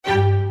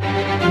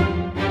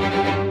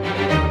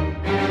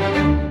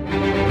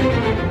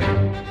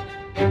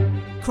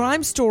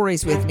Crime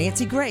Stories with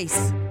Nancy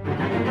Grace.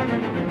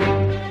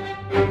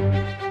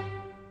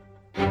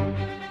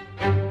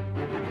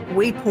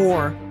 We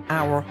pour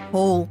our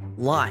whole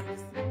life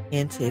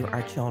into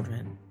our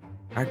children.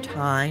 Our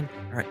time,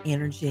 our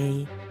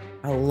energy,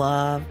 our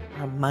love,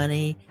 our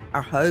money,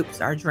 our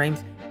hopes, our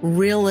dreams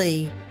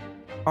really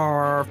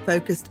are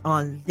focused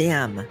on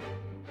them.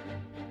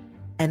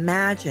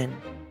 Imagine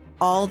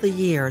all the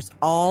years,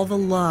 all the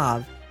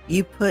love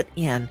you put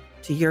in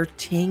to your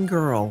teen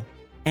girl,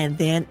 and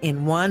then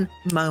in one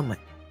moment,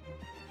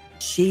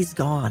 she's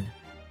gone.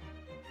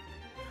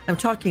 I'm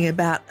talking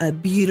about a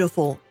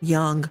beautiful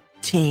young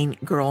teen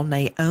girl,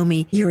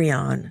 Naomi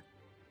Urion.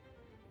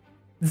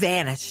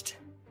 Vanished.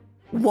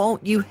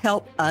 Won't you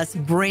help us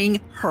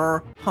bring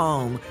her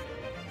home?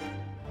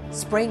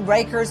 Spring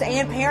breakers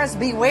and parents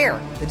beware.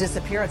 The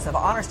disappearance of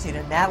honor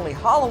student Natalie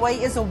Holloway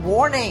is a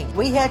warning.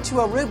 We head to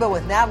Aruba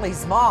with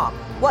Natalie's mom.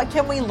 What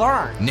can we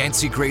learn?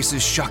 Nancy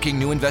Grace's shocking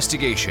new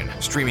investigation,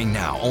 streaming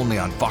now only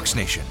on Fox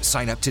Nation.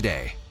 Sign up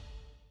today.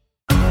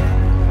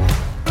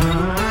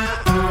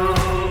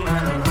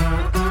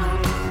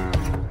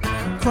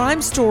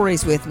 Crime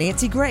Stories with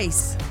Nancy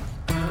Grace.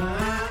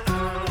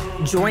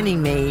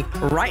 Joining me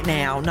right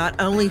now, not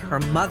only her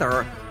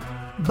mother,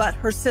 but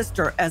her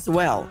sister as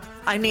well.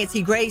 I'm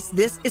Nancy Grace.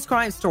 This is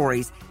Crime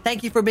Stories.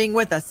 Thank you for being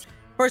with us.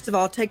 First of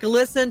all, take a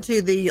listen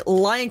to the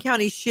Lyon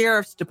County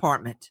Sheriff's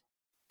Department.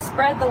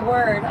 Spread the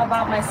word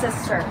about my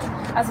sister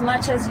as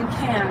much as you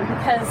can,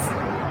 because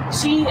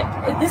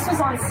this was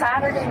on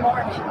Saturday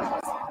morning.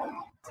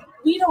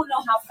 We don't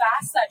know how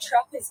fast that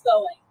truck is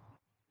going.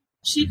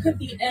 She could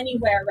be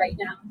anywhere right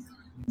now.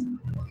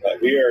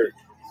 We are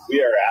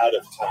out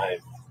of time.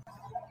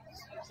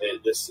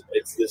 It's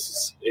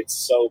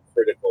so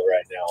critical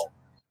right now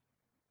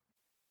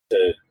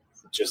to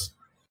just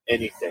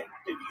anything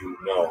that you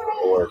know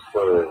or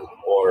heard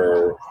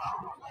or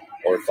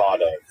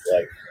thought of.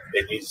 Like,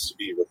 it needs to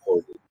be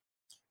reported.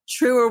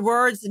 Truer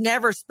words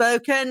never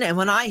spoken. And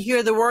when I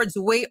hear the words,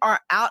 we are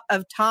out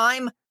of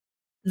time,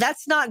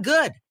 that's not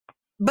good.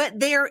 But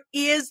there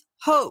is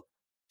hope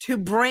to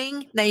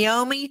bring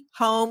Naomi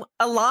home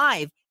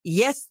alive.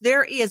 Yes,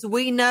 there is.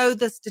 We know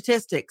the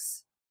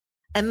statistics.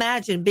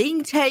 Imagine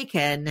being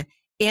taken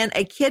in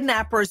a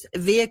kidnapper's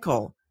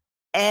vehicle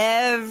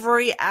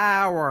every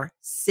hour,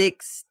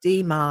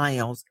 60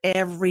 miles,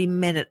 every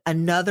minute,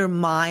 another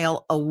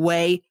mile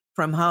away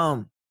from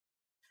home.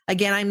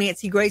 Again, I'm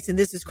Nancy Grace, and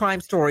this is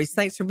Crime Stories.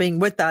 Thanks for being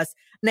with us.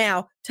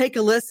 Now, take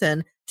a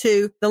listen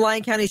to the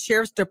Lyon County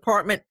Sheriff's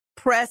Department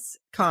press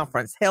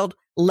conference held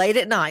late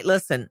at night.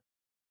 Listen.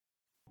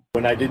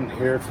 When I didn't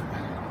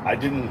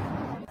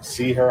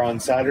see her on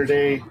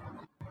Saturday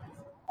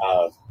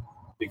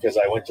because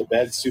I went to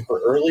bed super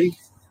early,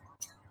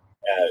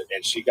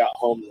 and she got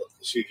home.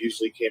 She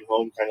usually came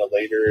home kind of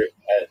later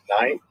at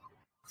night,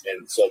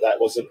 and so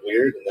that wasn't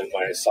weird. And then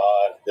when I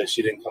saw that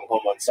she didn't come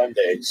home on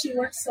Sunday, She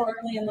works so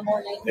early in the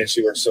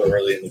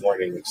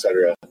morning,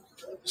 etc.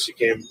 She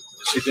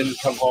didn't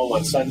come home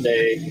on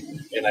Sunday,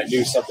 and I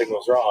knew something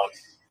was wrong.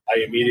 I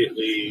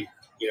immediately,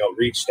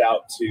 reached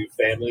out to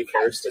family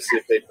first to see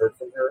if they'd heard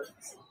from her.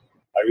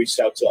 I reached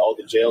out to all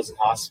the jails and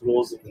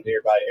hospitals in the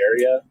nearby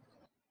area,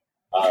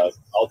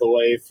 all the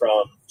way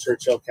from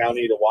Churchill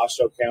County to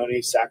Washoe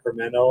County,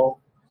 Sacramento,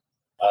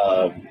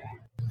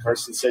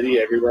 Carson City,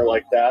 everywhere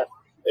like that.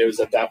 It was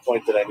at that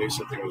point that I knew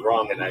something was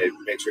wrong, and I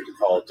made sure to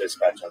call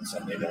dispatch on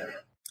Sunday night.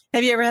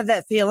 Have you ever had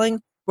that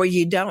feeling where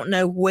you don't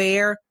know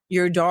where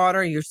your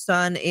daughter, your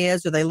son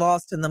is? Are they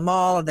lost in the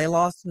mall? Are they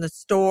lost in the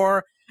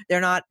store?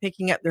 They're not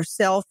picking up their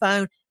cell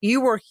phone.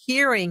 You were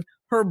hearing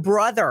her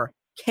brother,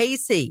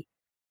 Casey,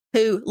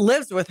 who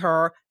lives with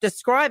her,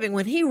 describing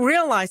when he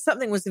realized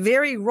something was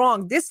very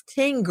wrong. This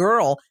teen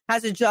girl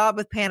has a job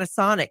with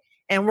Panasonic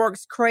and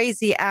works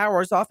crazy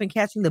hours, often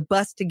catching the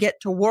bus to get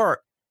to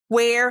work.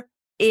 Where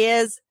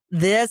is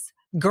this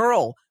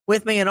girl?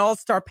 With me, an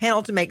all-star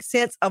panel to make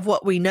sense of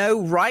what we know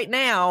right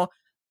now.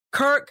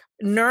 Kirk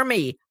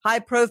Nurmi,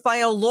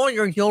 high-profile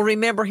lawyer. You'll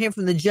remember him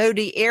from the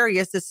Jodi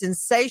Arias, the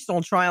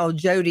sensational trial of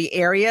Jodi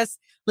Arias,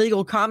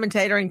 legal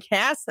commentator and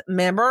cast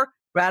member,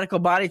 Radical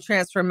Body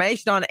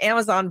Transformation on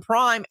Amazon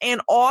Prime,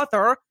 and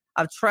author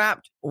of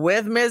Trapped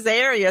with Ms.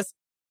 Arias.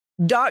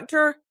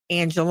 Dr.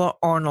 Angela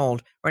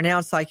Arnold,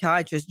 renowned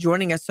psychiatrist,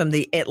 joining us from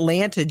the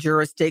Atlanta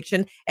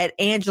jurisdiction at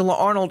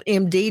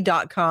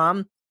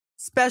AngelaArnoldMD.com.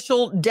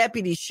 Special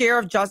Deputy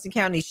Sheriff, Johnson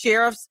County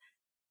Sheriff's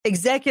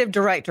Executive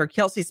Director,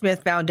 Kelsey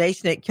Smith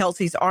Foundation at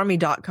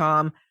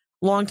Kelsey'sArmy.com.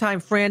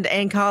 Longtime friend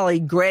and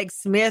colleague, Greg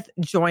Smith,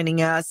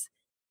 joining us.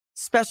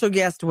 Special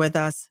guest with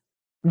us,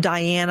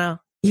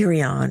 Diana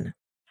Urion.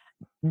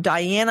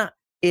 Diana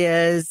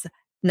is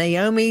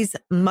Naomi's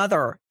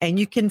mother, and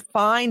you can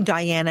find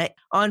Diana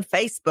on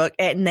Facebook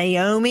at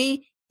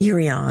Naomi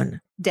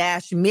Urion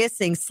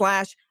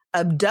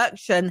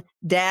 -missing/abduction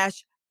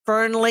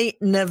Fernley,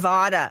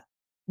 Nevada.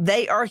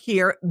 They are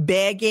here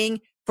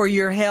begging for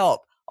your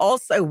help.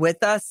 Also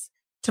with us,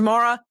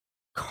 Tamara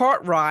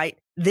Cartwright.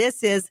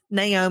 This is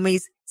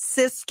Naomi's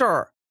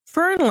sister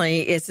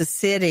Fernley is a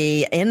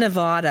city in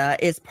Nevada.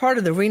 It's part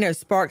of the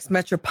Reno-Sparks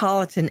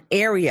metropolitan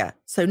area,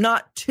 so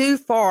not too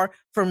far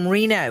from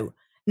Reno.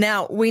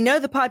 Now, we know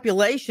the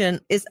population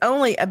is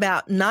only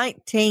about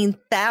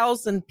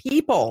 19,000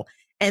 people,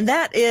 and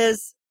that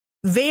is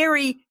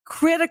very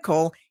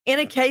critical in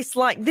a case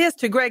like this.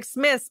 To Greg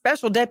Smith,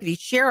 Special Deputy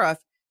Sheriff,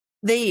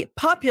 the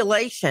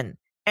population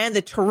and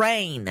the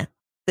terrain,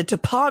 the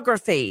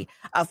topography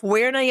of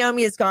where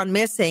Naomi has gone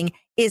missing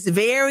is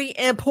very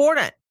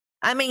important.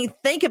 I mean,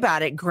 think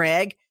about it,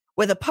 Greg.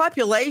 With a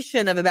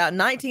population of about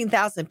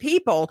 19,000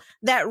 people,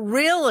 that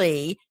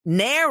really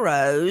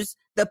narrows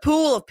the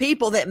pool of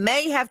people that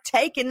may have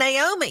taken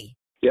Naomi.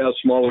 Yeah,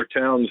 smaller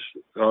towns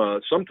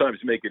sometimes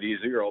make it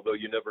easier, although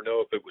you never know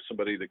if it was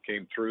somebody that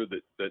came through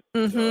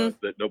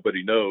that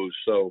nobody knows.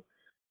 So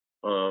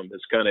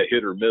it's kind of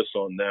hit or miss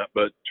on that.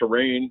 But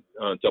terrain,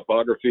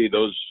 topography,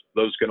 those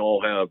can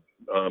all have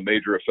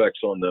major effects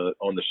on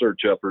the search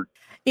effort.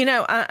 You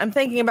know, I'm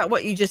thinking about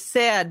what you just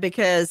said,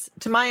 because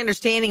to my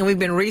understanding, we've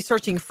been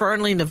researching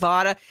Fernley,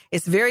 Nevada.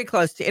 It's very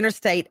close to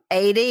Interstate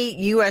 80,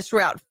 U.S.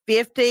 Route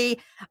 50,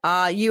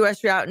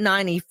 U.S. Route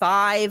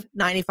 95,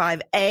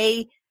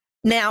 95A.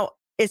 Now,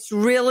 it's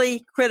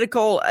really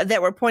critical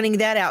that we're pointing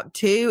that out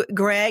too,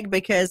 Greg,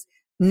 because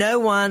no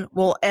one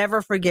will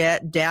ever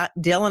forget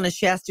Dylan and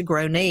Shasta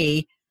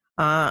Groney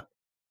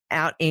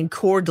out in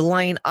Coeur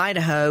d'Alene,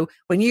 Idaho.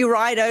 When you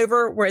ride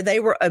over where they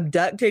were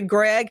abducted,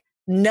 Greg,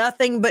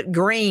 nothing but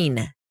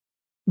green.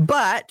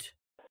 But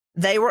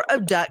they were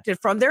abducted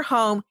from their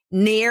home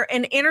near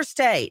an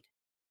interstate.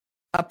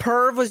 A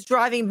perv was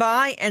driving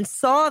by and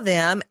saw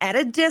them at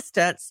a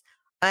distance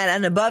at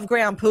an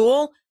above-ground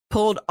pool,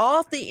 pulled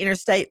off the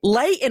interstate,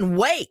 lay in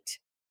wait,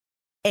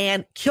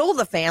 and killed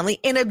the family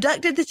and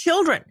abducted the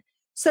children.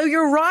 So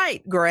you're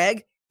right,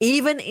 Greg.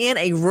 Even in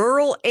a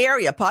rural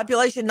area,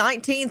 population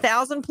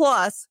 19,000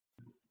 plus,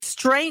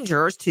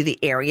 strangers to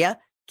the area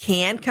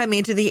can come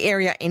into the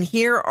area. And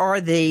here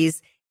are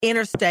these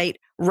interstate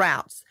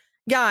routes.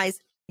 Guys,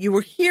 you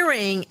were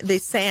hearing the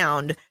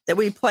sound that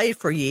we played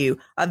for you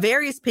of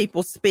various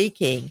people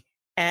speaking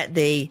at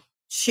the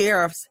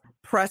sheriff's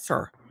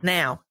presser.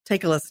 Now,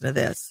 take a listen to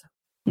this.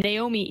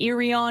 Naomi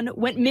Irion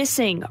went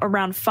missing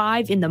around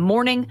 5 in the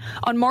morning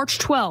on March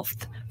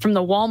 12th from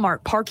the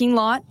Walmart parking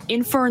lot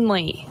in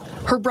Fernley.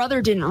 Her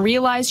brother didn't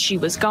realize she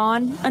was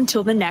gone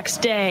until the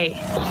next day.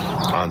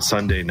 On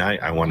Sunday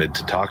night, I wanted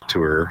to talk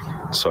to her,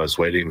 so I was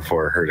waiting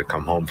for her to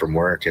come home from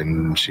work,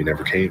 and she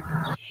never came.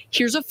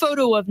 Here's a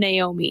photo of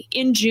Naomi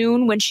in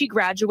June when she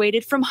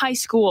graduated from high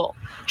school.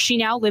 She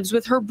now lives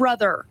with her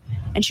brother,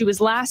 and she was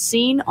last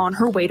seen on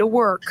her way to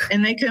work.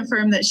 And they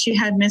confirmed that she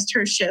had missed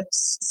her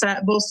shifts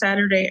both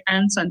Saturday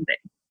and Sunday,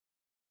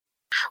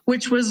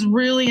 which was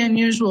really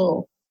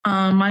unusual.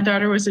 My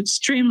daughter was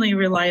extremely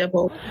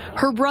reliable.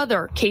 Her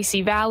brother,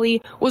 Casey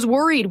Valley, was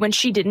worried when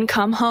she didn't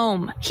come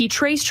home. He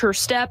traced her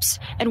steps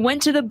and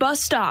went to the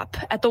bus stop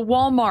at the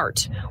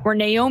Walmart, where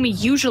Naomi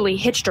usually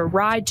hitched a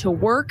ride to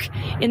work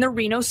in the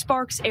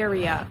Reno-Sparks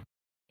area.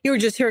 You were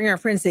just hearing our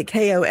friends at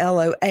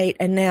KOLO 8,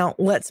 and now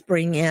let's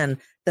bring in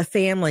the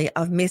family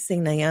of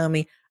missing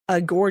Naomi, a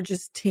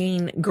gorgeous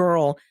teen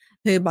girl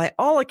who, by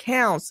all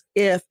accounts,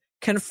 if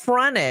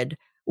confronted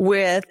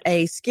with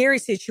a scary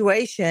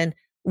situation,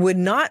 would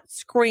not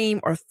scream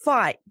or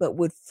fight, but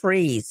would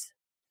freeze.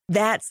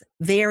 That's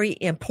very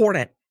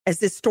important as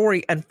this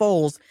story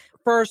unfolds.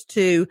 First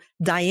to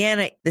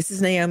Diana. This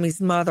is Naomi's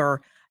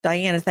mother.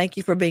 Diana, thank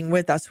you for being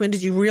with us. When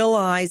did you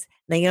realize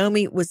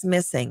Naomi was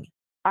missing?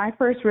 I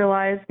first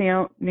realized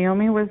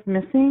Naomi was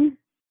missing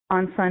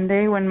on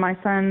Sunday when my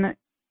son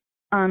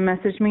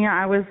messaged me.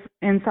 I was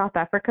in South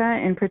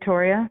Africa, in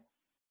Pretoria,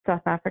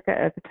 South Africa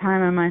at the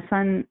time, and my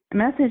son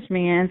messaged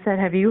me and said,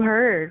 "Have you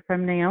heard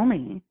from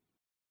Naomi?"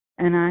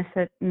 And I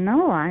said,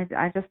 "No,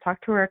 I just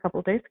talked to her a couple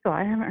of days ago.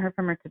 I haven't heard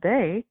from her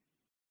today."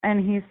 And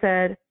he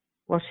said,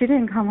 "Well, she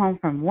didn't come home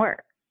from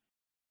work."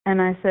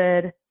 And I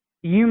said,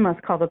 "You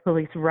must call the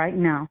police right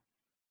now,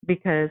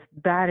 because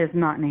that is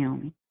not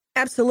Naomi."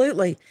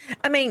 Absolutely.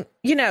 I mean,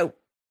 you know,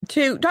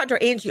 to Dr.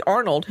 Angie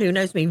Arnold, who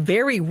knows me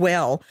very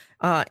well,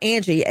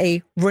 Angie,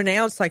 a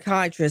renowned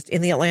psychiatrist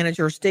in the Atlanta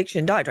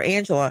jurisdiction. Dr.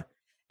 Angela,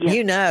 yes.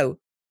 You know,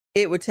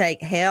 it would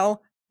take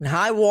hell and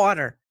high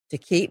water to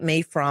keep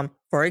me from,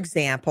 for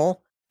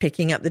example,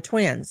 picking up the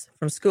twins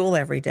from school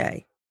every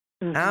day.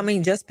 Mm-hmm. I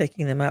mean, just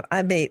picking them up.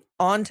 I mean,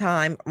 on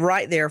time,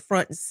 right there,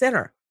 front and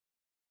center.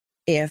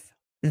 If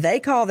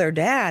they call their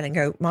dad and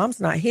go, "Mom's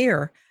not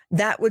here,"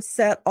 that would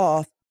set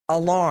off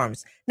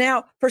alarms.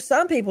 Now, for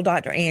some people,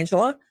 Dr.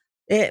 Angela,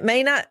 it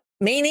may not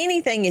mean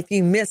anything if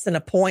you miss an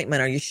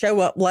appointment or you show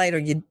up late or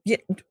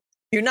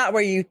you're not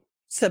where you're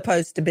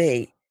supposed to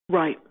be.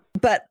 Right.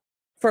 But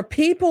for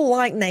people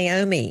like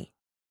Naomi,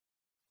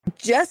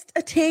 just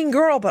a teen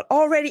girl, but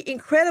already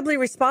incredibly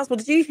responsible.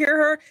 Did you hear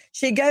her?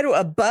 She'd go to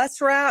a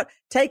bus route,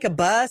 take a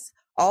bus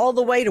all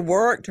the way to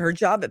work, to her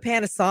job at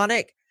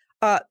Panasonic.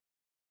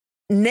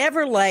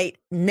 Never late,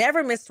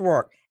 never missed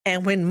work.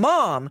 And when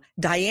Mom,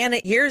 Diana,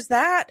 hears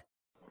that,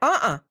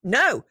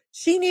 no,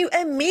 she knew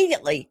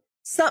immediately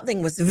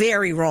something was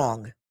very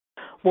wrong.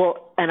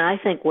 Well, and I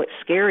think what's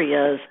scary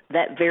is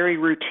that very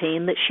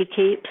routine that she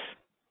keeps.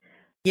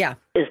 Yeah.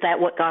 Is that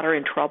what got her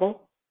in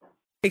trouble?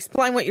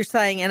 Explain what you're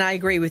saying, and I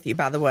agree with you,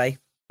 by the way.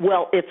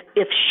 Well,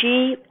 if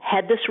she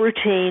had this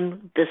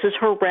routine, this is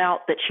her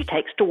route that she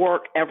takes to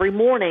work every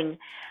morning,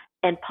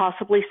 and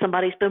possibly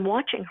somebody's been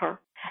watching her,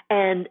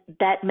 and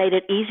that made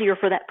it easier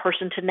for that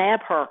person to nab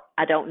her.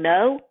 I don't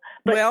know.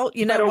 But, well,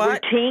 you know but what? A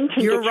routine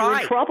can You're get you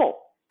right. in trouble.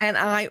 And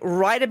I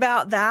write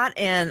about that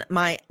in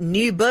my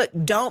new book,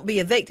 Don't Be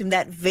a Victim,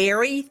 that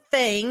very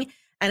thing.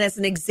 And as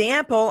an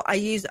example, I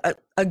use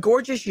a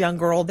gorgeous young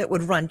girl that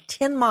would run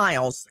 10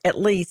 miles at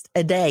least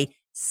a day,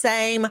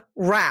 same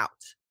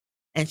route.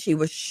 And she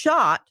was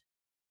shot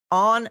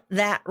on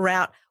that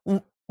route,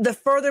 the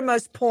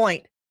furthermost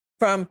point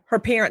from her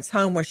parents'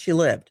 home where she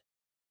lived.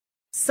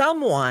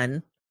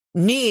 Someone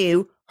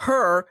knew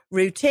her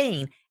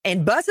routine,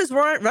 and buses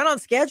weren't run on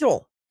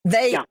schedule.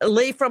 They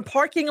leave from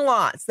parking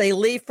lots. They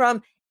leave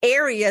from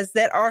areas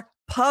that are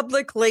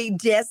publicly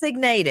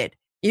designated.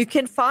 You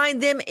can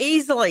find them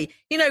easily.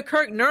 You know,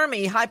 Kirk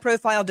Nurmi,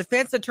 high-profile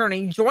defense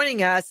attorney,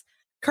 joining us.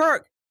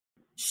 Kirk,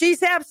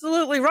 she's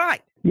absolutely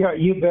right. Yeah,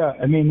 you bet.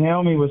 I mean,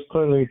 Naomi was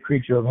clearly a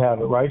creature of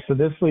habit, right? So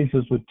this leaves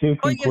us with two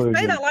conclusions. Well, you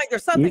say that like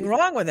there's something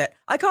wrong with it.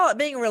 I call it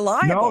being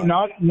reliable.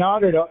 No,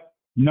 not at all.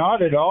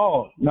 Not at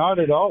all. Not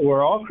at all.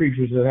 We're all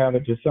creatures of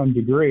habit to some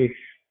degree.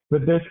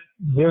 But this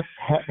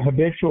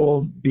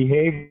habitual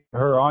behavior,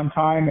 her on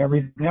time,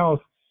 everything else,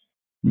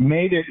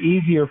 made it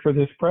easier for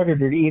this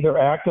predator to either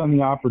act on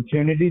the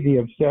opportunity, the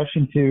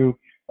obsession to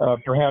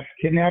perhaps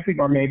kidnapping,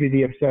 or maybe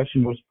the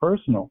obsession was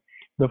personal.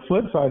 The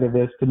flip side of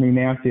this, to me,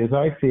 Nancy, as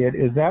I see it,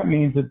 is that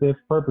means that this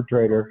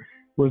perpetrator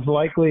was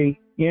likely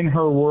in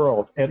her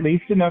world, at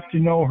least enough to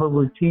know her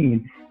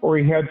routine, or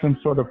he had some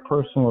sort of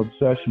personal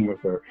obsession with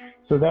her.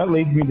 So that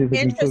leads me to the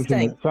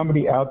conclusion that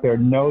somebody out there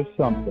knows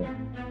something.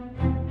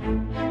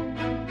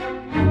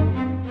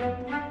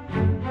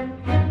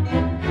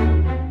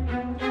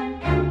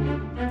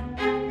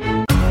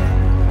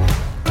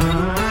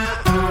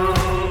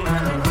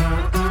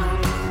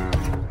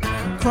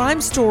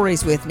 Crime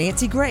Stories with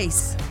Nancy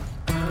Grace.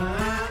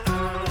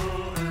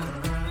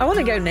 I want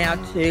to go now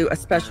to a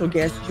special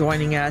guest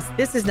joining us.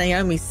 This is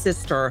Naomi's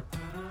sister,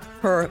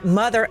 her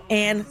mother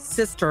and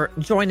sister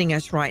joining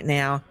us right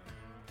now,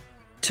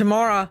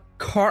 Tamara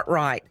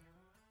Cartwright.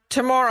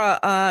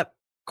 Tamara,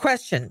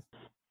 question.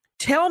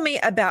 Tell me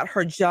about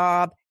her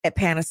job at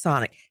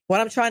Panasonic.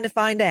 What I'm trying to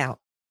find out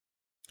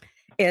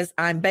is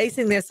I'm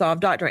basing this off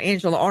Dr.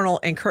 Angela Arnold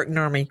and Kirk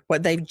Nurmi,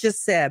 what they've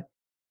just said.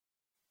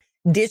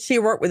 Did she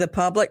work with the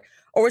public,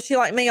 or was she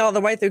like me all the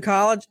way through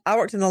college? I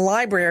worked in the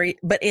library,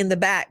 but in the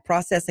back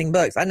processing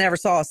books. I never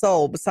saw a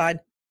soul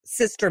beside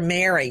Sister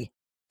Mary,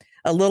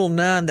 a little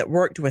nun that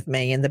worked with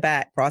me in the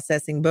back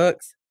processing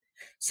books.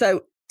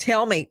 So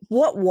tell me,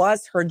 what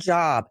was her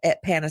job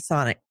at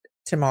Panasonic,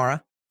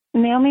 Tamara?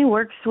 Naomi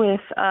works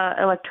with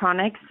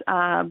electronics,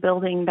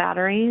 building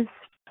batteries,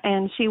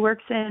 and she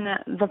works in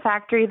the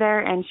factory there,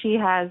 and she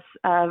has,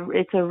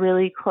 it's a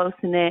really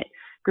close-knit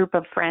group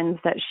of friends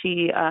that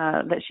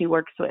she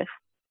works with.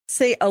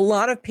 See, a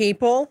lot of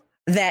people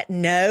that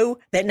know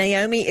that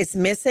Naomi is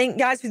missing,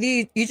 guys, with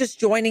you just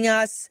joining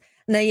us,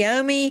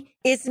 Naomi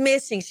is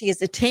missing. She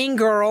is a teen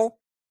girl,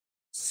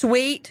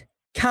 sweet,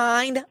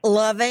 kind,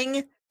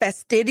 loving,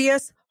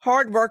 fastidious,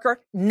 hard worker,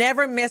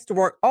 never missed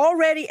work.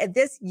 Already at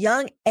this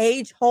young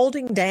age,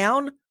 holding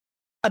down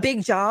a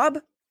big job.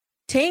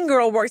 Teen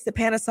girl works at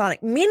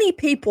Panasonic. Many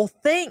people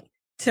think,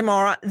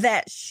 Tamara,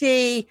 that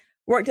she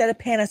worked at a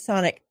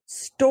Panasonic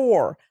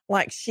store,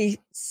 like she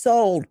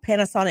sold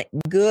Panasonic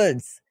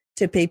goods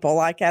to people,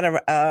 like at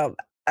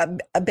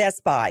a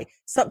Best Buy,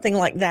 something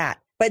like that.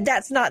 But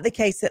that's not the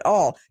case at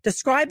all.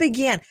 Describe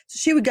again. So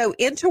she would go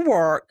into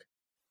work,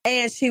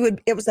 and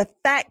it was a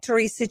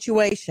factory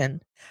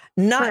situation,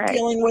 not Correct.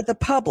 dealing with the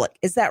public.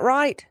 Is that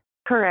right?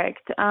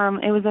 Correct.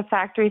 It was a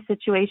factory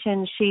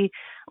situation. She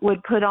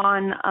would put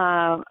on,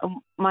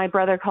 my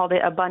brother called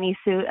it a bunny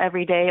suit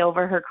every day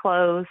over her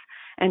clothes,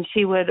 and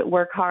she would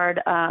work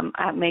hard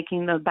at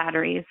making the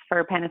batteries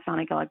for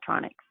Panasonic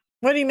Electronics.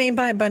 What do you mean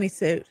by a bunny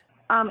suit?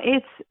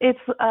 It's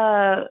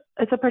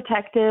a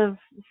protective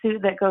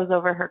suit that goes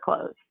over her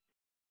clothes.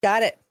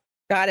 Got it.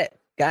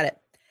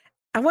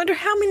 I wonder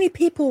how many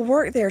people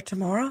work there,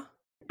 Tamara?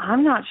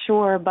 I'm not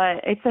sure,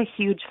 but it's a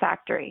huge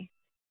factory.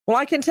 Well,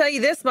 I can tell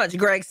you this much,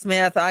 Greg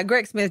Smith.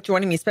 Greg Smith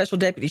joining me, Special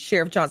Deputy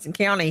Sheriff Johnson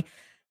County.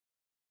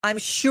 I'm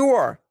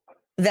sure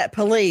that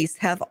police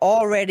have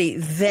already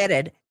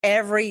vetted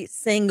every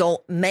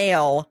single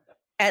male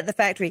at the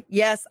factory.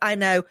 Yes, I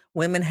know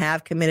women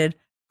have committed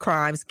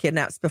crimes,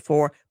 kidnaps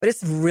before, but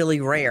it's really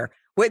rare.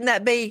 Wouldn't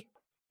that be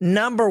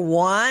number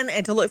one?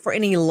 And to look for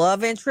any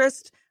love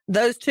interest,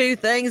 those two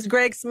things,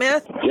 Greg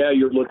Smith? Yeah,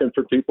 you're looking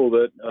for people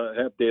that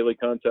have daily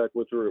contact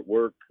with her at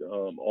work.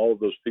 All of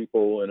those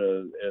people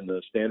in a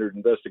standard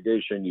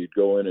investigation, you'd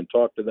go in and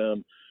talk to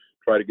them,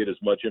 try to get as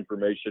much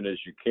information as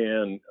you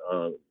can,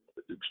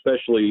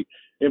 especially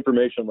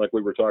information like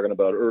we were talking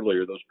about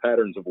earlier, those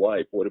patterns of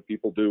life. What do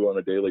people do on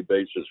a daily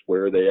basis?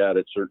 Where are they at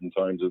certain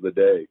times of the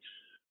day?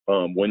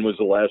 When was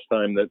the last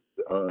time that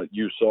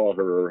you saw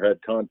her or had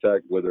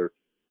contact with her?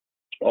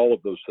 All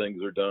of those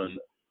things are done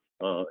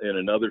in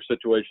another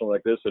situation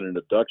like this, in an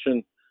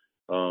abduction.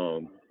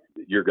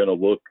 You're going to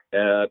look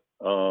at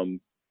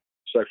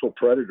sexual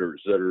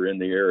predators that are in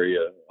the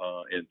area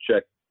and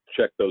check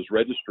those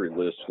registry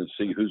lists and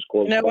see who's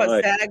close You know by.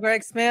 what's sad,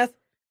 Greg Smith?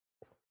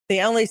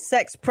 The only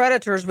sex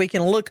predators we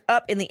can look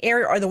up in the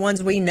area are the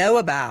ones we know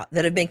about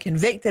that have been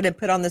convicted and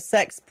put on the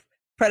sex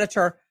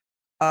predator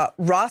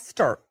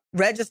roster,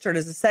 registered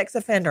as a sex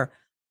offender.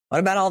 What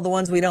about all the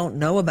ones we don't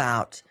know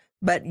about?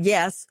 But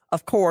yes,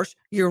 of course,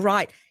 you're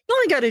right. You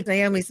want to go to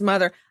Naomi's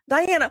mother.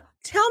 Diana,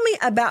 tell me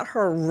about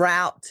her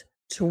route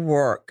to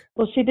work.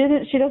 Well, she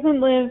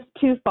doesn't live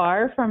too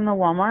far from the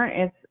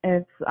Walmart.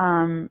 It's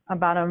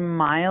about a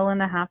mile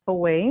and a half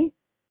away.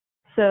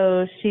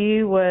 So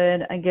she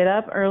would get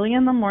up early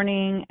in the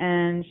morning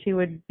and she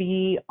would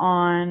be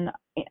on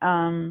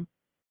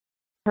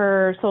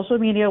her social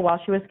media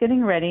while she was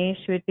getting ready.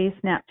 She would be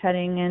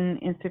Snapchatting and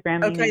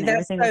Instagramming and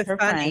everything with her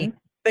friends.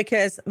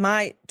 Because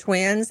my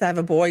twins, I have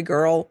a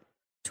boy-girl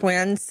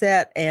twin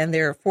set and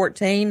they're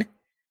 14.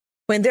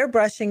 When they're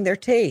brushing their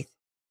teeth,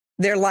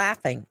 they're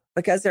laughing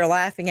because they're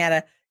laughing at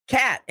a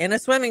cat in a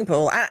swimming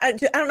pool. I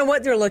don't know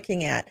what they're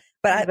looking at,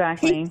 but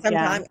exactly. I peek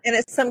sometimes and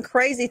it's some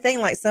crazy thing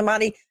like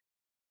somebody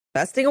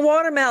busting a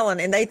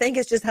watermelon and they think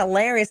it's just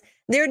hilarious.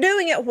 They're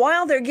doing it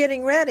while they're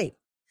getting ready.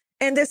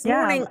 And this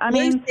morning,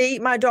 Lucy,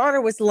 my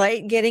daughter, was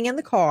late getting in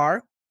the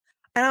car.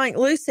 And I'm like,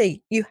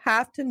 Lucy, you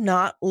have to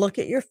not look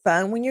at your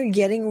phone when you're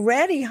getting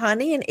ready,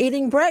 honey, and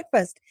eating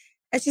breakfast.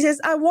 And she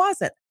says, I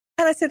wasn't.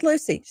 And I said,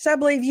 Lucy, should I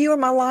believe you or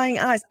my lying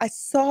eyes? I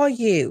saw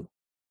you.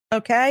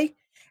 Okay.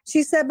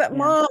 She said, but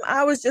Mom,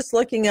 I was just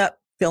looking up,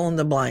 fill in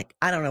the blank.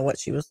 I don't know what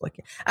she was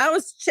looking. I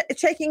was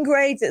checking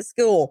grades at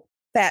school.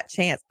 Fat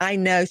chance. I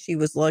know she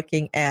was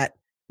looking at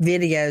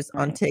videos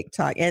on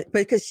TikTok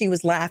because she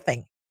was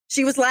laughing.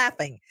 She was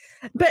laughing.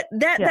 But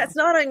that's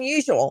not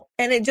unusual.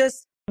 And it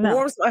just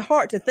warms my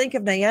heart to think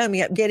of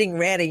Naomi up getting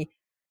ready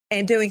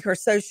and doing her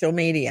social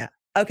media.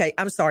 Okay,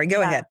 I'm sorry.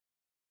 Go ahead.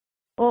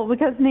 Well,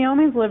 because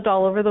Naomi's lived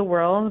all over the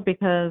world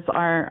because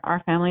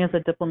our family is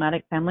a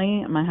diplomatic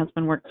family. My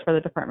husband works for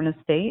the Department of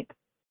State.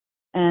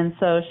 And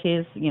so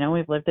she's,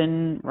 we've lived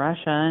in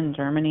Russia and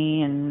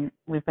Germany and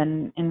we've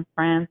been in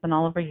France and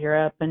all over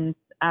Europe and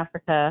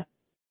Africa.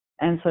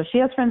 And so she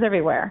has friends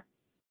everywhere.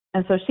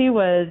 And so she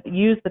would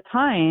use the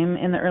time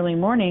in the early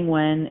morning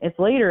when it's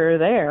later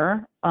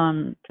there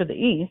to the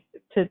east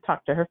to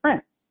talk to her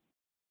friends.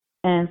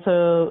 And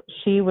so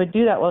she would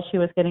do that while she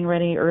was getting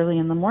ready early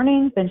in the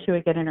morning. Then she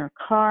would get in her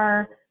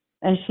car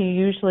and she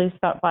usually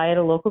stopped by at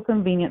a local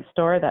convenience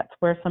store. That's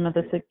where some of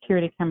the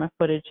security camera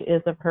footage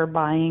is of her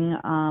buying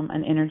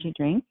an energy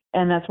drink.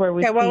 And that's where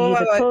we see the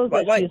clothes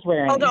that she's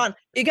wearing. Hold on.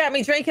 You got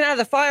me drinking out of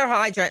the fire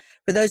hydrant.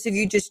 For those of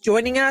you just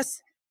joining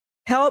us,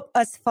 help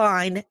us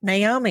find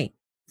Naomi.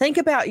 Think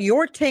about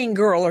your teen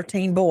girl or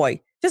teen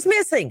boy just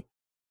missing.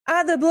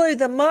 Out of the blue,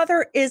 the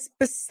mother is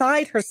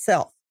beside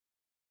herself.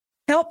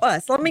 Help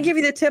us. Let me give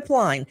you the tip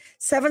line.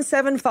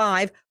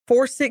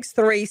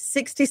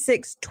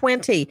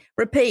 775-463-6620.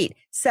 Repeat,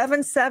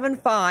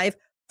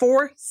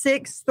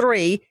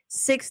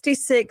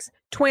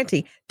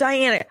 775-463-6620.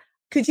 Diana,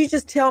 could you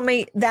just tell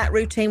me that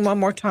routine one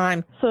more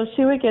time? So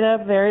she would get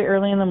up very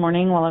early in the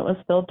morning while it was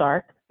still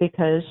dark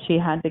because she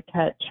had to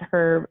catch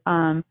her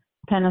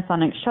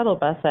Panasonic shuttle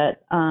bus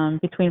at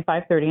between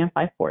 5:30 and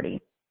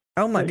 5:40.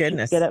 Oh my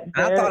goodness! Get up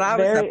I thought I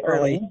was up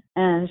early.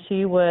 And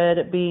she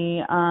would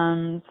be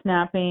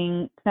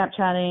Snapchatting,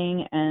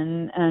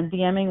 and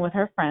DMing with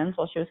her friends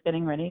while she was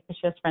getting ready because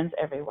she has friends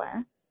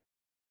everywhere.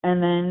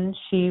 And then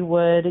she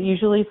would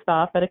usually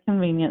stop at a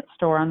convenience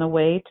store on the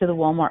way to the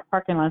Walmart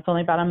parking lot. It's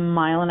only about a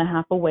mile and a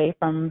half away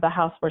from the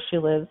house where she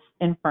lives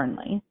in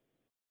Fernley.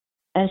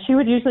 And she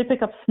would usually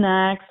pick up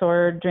snacks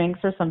or drinks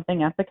or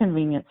something at the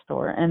convenience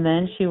store. And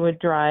then she would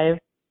drive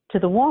to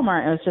the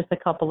Walmart. It was just a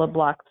couple of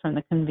blocks from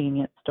the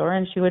convenience store.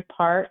 And she would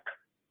park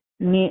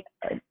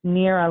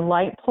near a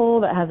light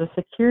pole that has a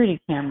security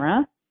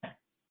camera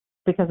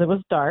because it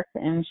was dark.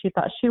 And she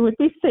thought she would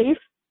be safe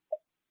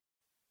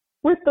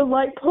with the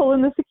light pole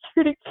and the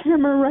security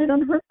camera right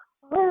on her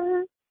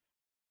car.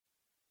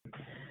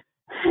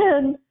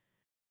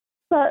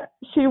 But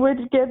she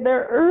would get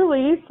there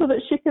early so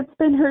that she could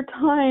spend her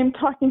time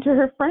talking to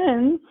her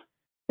friends,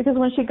 because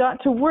when she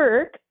got to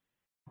work,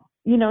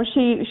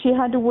 she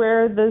had to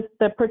wear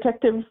the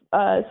protective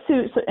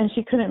suit, and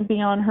she couldn't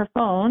be on her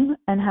phone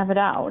and have it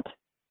out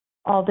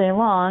all day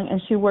long.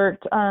 And she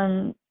worked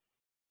 12,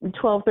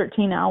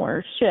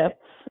 13-hour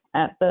shifts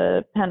at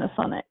the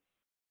Panasonic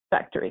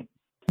factory.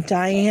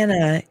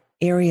 Diana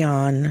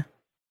Irion,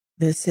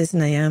 this is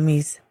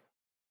Naomi's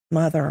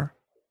mother,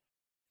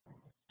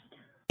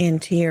 in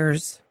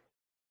tears,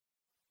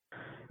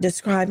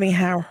 describing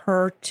how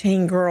her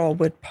teen girl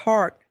would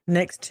park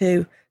next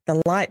to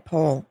the light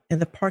pole in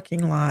the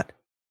parking lot,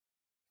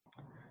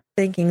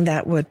 thinking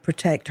that would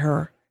protect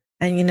her.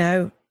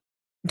 And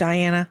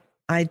Diana,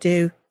 I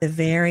do the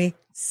very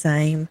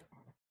same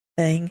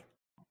thing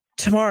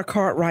Tamara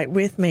Cartwright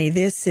with me.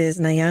 This is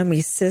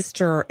Naomi's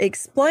sister.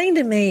 Explain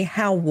to me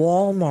how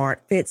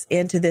Walmart fits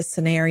into this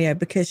scenario,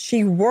 because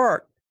she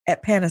worked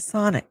at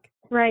Panasonic.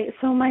 Right.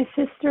 So my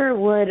sister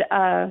would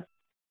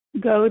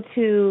go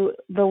to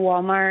the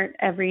Walmart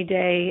every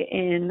day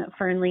in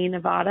Fernley,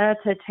 Nevada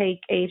to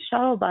take a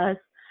shuttle bus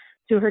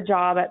to her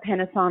job at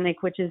Panasonic,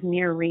 which is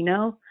near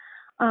Reno.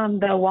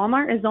 The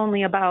Walmart is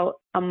only about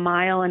 1.5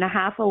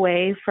 miles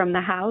away from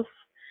the house,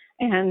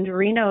 and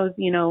Reno's,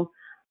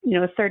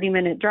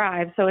 30-minute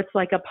drive. So it's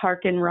like a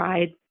park and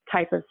ride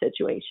type of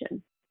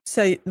situation.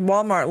 So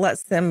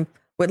Walmart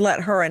would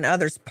let her and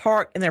others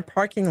park in their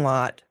parking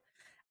lot,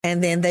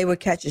 and then they would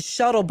catch a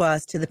shuttle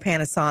bus to the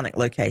Panasonic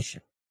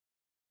location.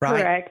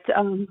 Right? Correct.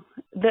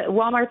 The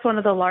Walmart's one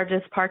of the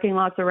largest parking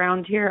lots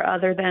around here,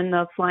 other than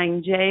the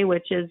Flying J,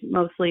 which is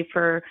mostly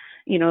for,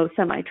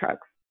 semi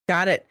trucks.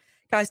 Got it.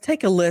 Guys,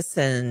 take a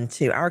listen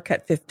to Our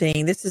Cut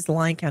 15. This is the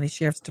Lyon County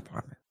Sheriff's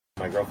Department.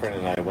 My girlfriend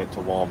and I went to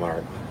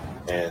Walmart,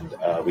 and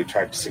we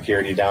tracked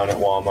security down at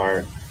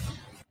Walmart,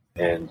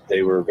 and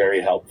they were very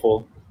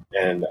helpful,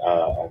 and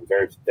I'm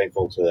very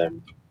thankful to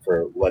them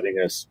for letting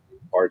us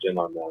barge in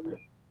on them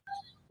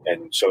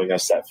and showing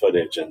us that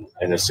footage. And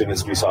as soon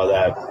as we saw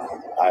that,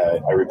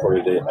 I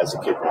reported it as a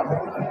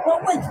kidnapping.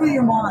 What went through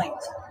your mind?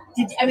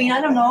 I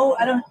don't know.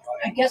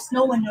 I guess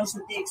no one knows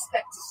what they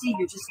expect to see.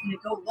 You're just going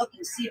to go look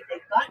and see if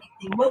they've got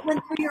anything. What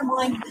went through your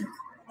mind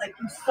when,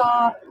 you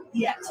saw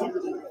the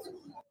activity?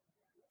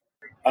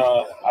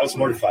 I was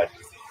mortified.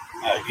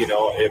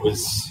 It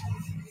was.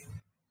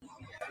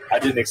 I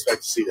didn't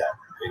expect to see that.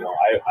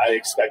 I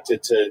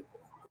expected to.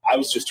 I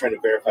was just trying to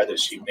verify that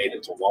she made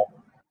it to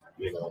Walmart.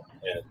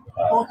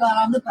 Or got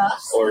on the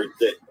bus,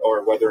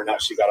 or whether or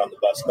not she got on the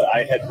bus. But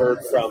I had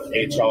heard from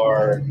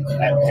HR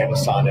at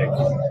Panasonic,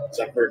 because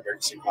I'm her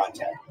emergency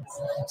contact.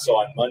 So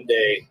on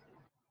Monday,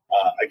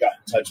 I got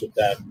in touch with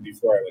them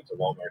before I went to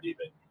Walmart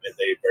even, and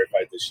they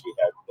verified that she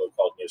had no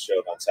call, no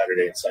show on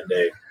Saturday and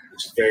Sunday,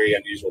 which is very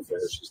unusual for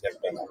her. She's never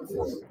done that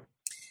before.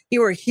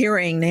 You were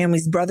hearing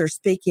Naomi's brother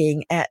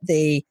speaking at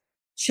the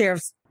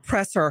sheriff's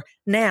presser.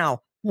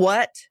 Now,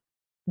 what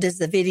does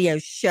the video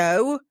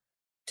show?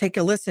 Take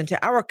a listen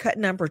to Our Cut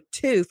number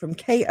 2 from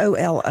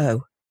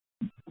KOLO.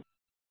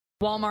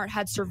 Walmart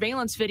had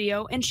surveillance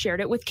video and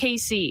shared it with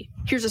Casey.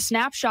 Here's a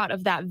snapshot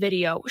of that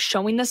video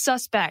showing the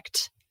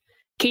suspect.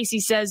 Casey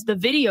says the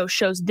video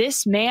shows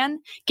this man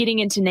getting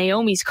into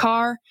Naomi's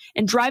car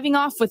and driving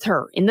off with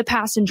her in the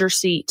passenger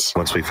seat.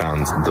 Once we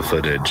found the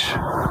footage,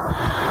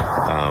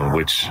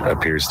 which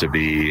appears to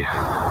be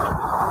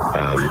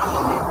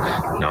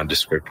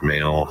nondescript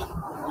male,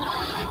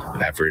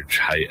 average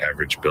height,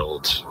 average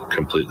build,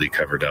 completely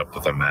covered up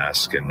with a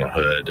mask and a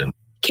hood. And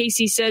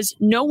Casey says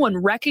no one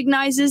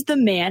recognizes the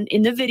man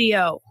in the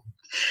video.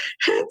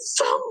 And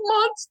some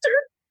monster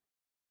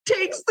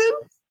takes them.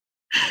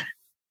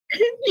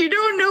 You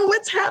don't know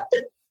what's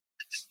happened.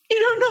 You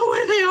don't know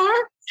where they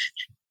are.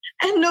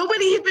 And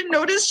nobody even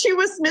noticed she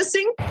was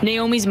missing.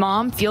 Naomi's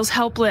mom feels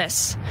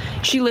helpless.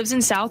 She lives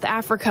in South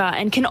Africa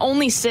and can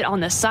only sit on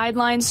the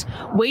sidelines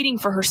waiting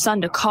for her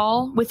son to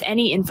call with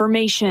any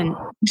information.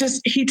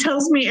 He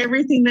tells me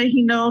everything that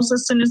he knows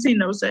as soon as he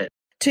knows it.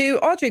 To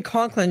Audrey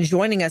Conklin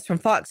joining us from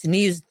Fox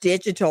News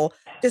Digital,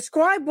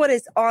 describe what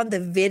is on the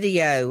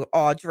video,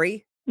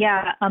 Audrey.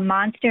 Yeah, a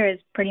monster is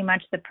pretty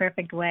much the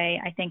perfect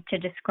way, I think, to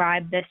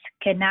describe this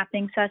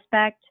kidnapping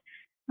suspect.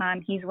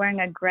 He's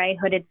wearing a gray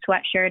hooded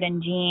sweatshirt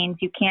and jeans.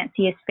 You can't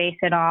see his face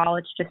at all.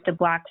 It's just a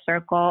black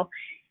circle.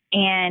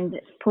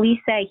 And police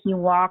say he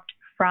walked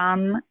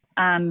from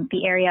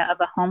the area of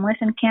a homeless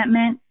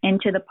encampment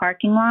into the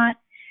parking lot.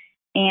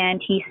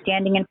 And he's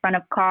standing in front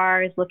of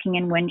cars, looking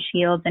in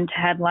windshields into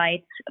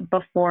headlights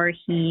before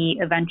he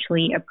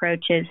eventually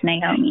approaches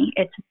Naomi.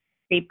 It's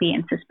creepy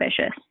and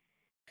suspicious.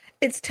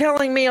 It's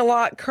telling me a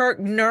lot. Kirk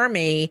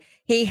Nurmi,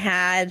 he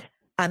had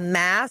a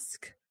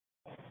mask,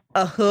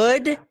 a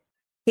hood.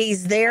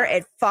 He's there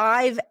at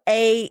 5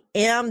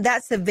 a.m.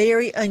 That's a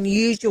very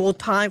unusual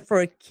time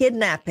for a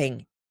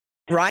kidnapping,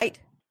 right?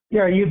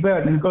 Yeah, you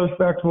bet. And it goes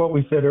back to what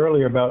we said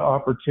earlier about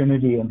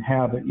opportunity and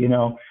habit.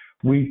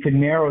 We can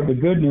narrow. The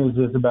good news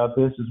is about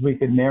this is we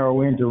can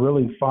narrow in to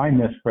really find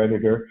this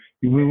predator.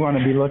 We want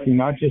to be looking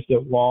not just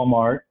at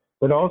Walmart,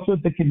 but also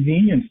at the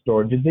convenience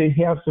store. Did they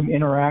have some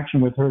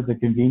interaction with her at the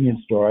convenience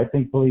store? I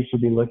think police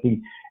should be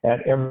looking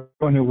at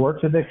everyone who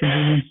works at the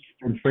convenience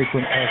store and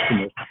frequent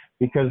customers,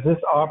 because this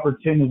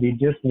opportunity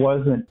just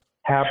wasn't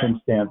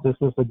happenstance. This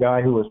was a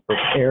guy who was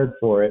prepared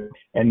for it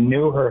and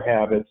knew her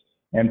habits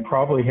and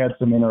probably had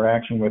some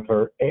interaction with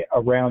her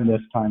around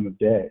this time of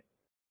day.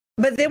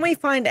 But then we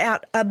find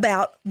out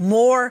about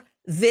more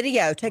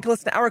video. Take a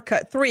listen to Our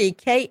Cut 3,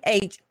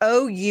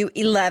 KHOU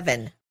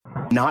 11.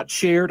 Not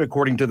shared,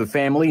 according to the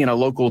family in a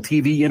local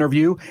TV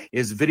interview,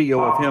 is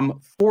video of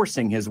him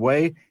forcing his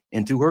way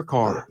into her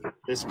car.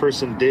 This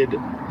person did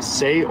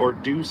say or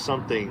do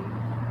something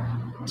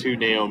to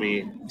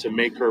Naomi to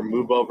make her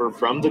move over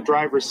from the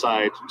driver's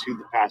side to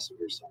the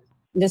passenger side.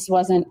 This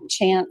wasn't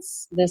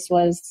chance. This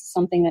was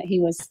something that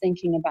he was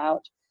thinking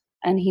about,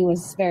 and he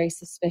was very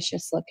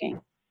suspicious looking.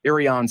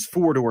 Arion's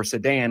four-door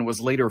sedan was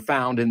later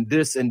found in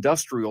this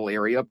industrial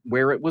area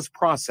where it was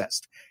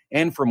processed,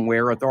 and from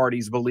where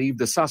authorities believe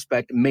the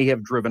suspect may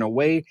have driven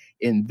away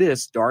in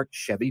this dark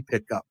Chevy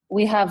pickup.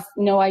 We have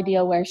no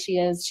idea where she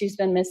is. She's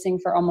been missing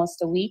for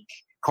almost a week.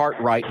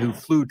 Cartwright, who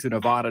flew to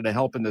Nevada to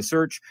help in the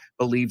search,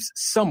 believes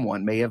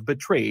someone may have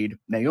betrayed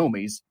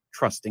Naomi's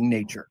trusting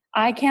nature.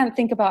 I can't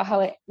think about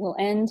how it will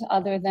end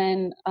other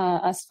than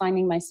us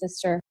finding my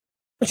sister.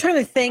 I'm trying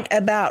to think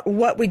about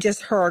what we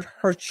just heard,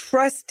 her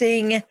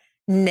trusting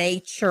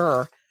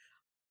nature.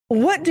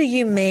 What do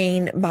you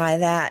mean by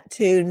that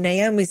to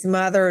Naomi's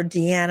mother,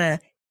 Deanna,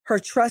 her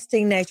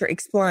trusting nature?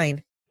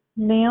 Explain.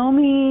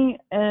 Naomi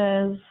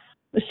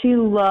she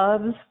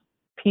loves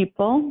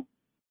people.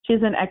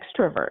 She's an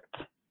extrovert.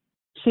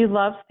 She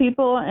loves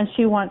people and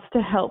she wants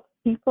to help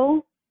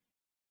people.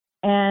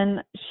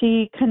 And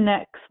she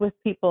connects with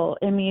people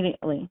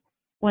immediately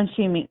when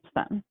she meets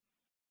them.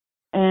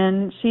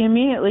 And she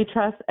immediately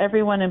trusts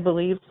everyone and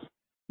believes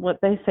what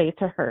they say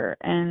to her.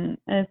 And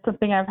it's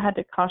something I've had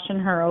to caution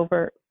her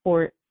over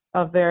for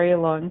a very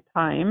long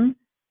time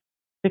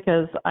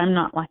because I'm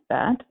not like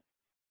that.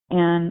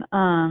 And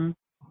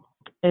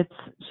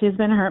she's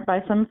been hurt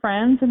by some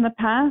friends in the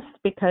past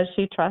because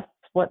she trusts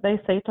what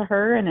they say to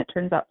her and it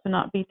turns out to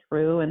not be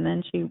true. And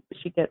then she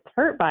gets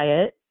hurt by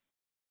it.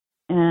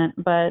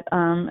 But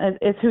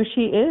it's who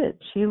she is.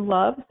 She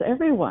loves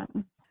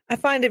everyone. I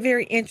find it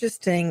very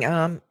interesting.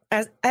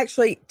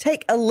 Actually,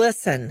 take a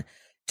listen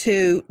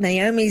to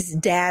Naomi's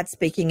dad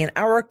speaking in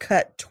Our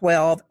Cut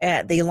 12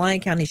 at the Lyon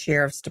County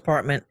Sheriff's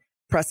Department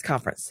press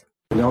conference.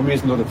 Naomi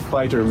is not a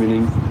fighter,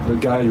 meaning the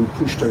guy who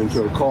pushed her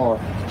into a car,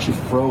 she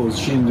froze.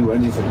 She didn't do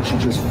anything. She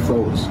just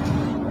froze.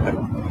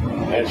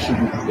 And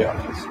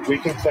we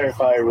can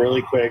clarify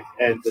really quick,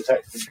 and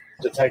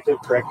Detective,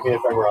 correct me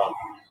if I'm wrong.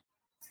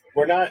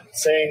 We're not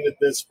saying that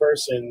this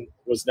person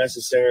was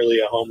necessarily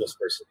a homeless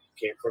person.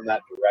 It came from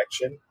that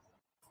direction.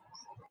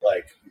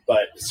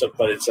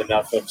 But it's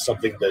enough of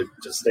something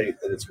to state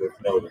that it's worth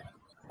noting.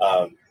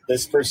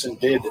 This person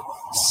did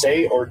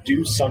say or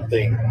do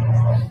something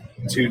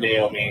to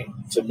Naomi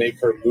to make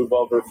her move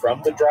over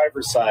from the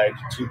driver's side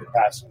to the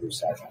passenger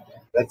side.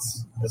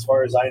 That's, as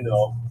far as I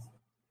know,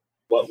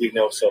 what we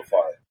know so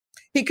far.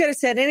 He could have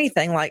said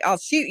anything like, I'll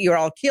shoot you or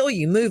I'll kill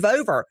you, move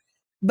over.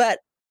 But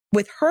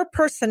with her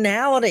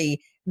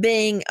personality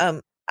being,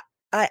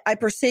 I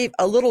perceive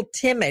a little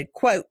timid,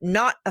 quote,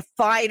 not a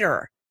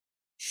fighter,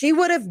 she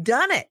would have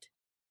done it.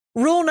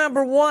 Rule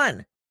number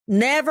 1,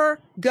 never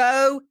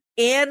go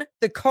in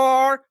the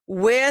car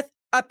with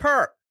a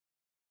perp.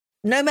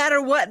 No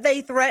matter what they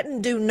threaten,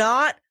 do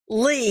not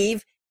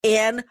leave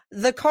in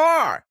the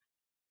car.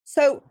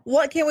 So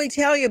what can we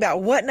tell you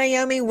about what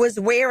Naomi was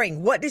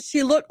wearing? What did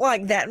she look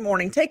like that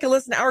morning? Take a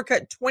listen to Our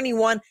Cut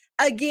 21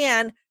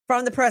 again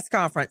from the press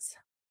conference.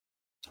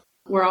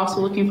 We're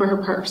also looking for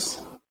her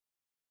purse.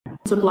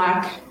 It's a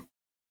black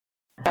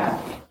bag.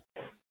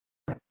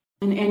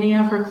 In any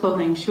of her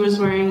clothing. She was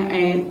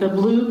wearing the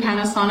blue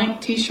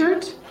Panasonic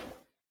t-shirt,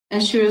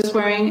 and she was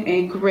wearing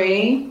a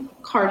gray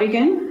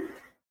cardigan,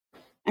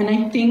 and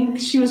I think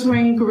she was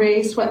wearing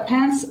gray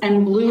sweatpants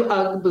and blue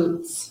Ugg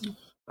boots.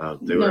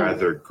 They were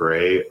either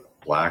gray,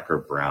 black, or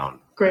brown.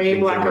 Gray,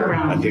 black, or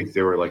brown. I think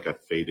they were like a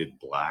faded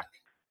black.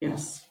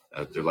 Yes.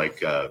 They're like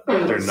they're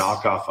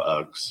knockoff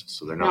Uggs,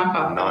 so they're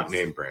not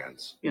name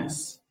brands.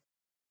 Yes.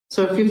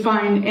 So if you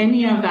find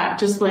any of that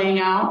just laying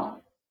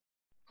out,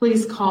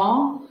 please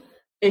call.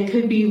 It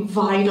could be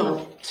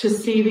vital to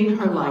saving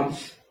her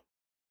life.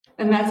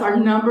 And that's our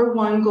number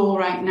one goal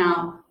right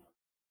now.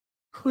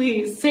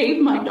 Please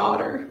save my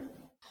daughter.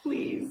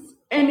 Please.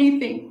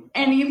 Anything,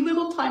 any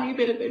little tiny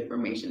bit of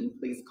information,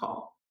 please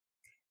call.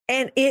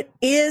 And it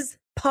is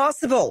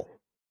possible.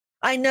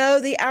 I know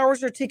the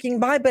hours are ticking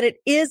by, but it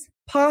is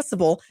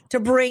possible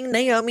to bring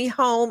Naomi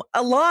home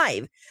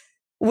alive.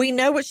 We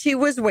know what she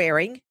was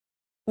wearing.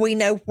 We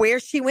know where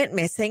she went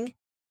missing.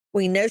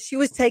 We know she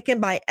was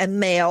taken by a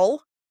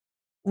male.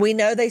 We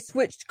know they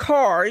switched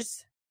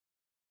cars.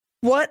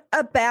 What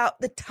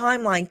about the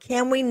timeline?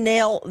 Can we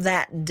nail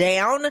that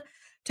down?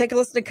 Take a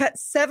listen to Cut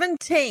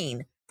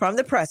 17 from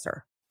the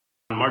presser.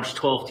 On March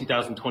 12,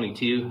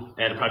 2022,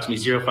 at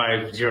approximately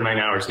 0509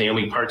 hours,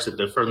 Naomi parks at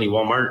the Fernley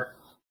Walmart.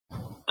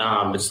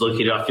 It's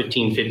located off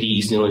 1550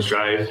 East Newlands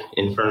Drive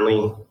in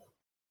Fernley.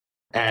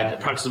 At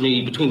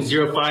approximately between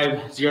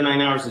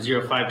 0509 hours and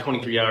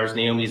 0523 hours,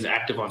 Naomi is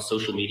active on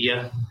social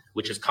media,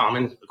 which is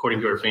common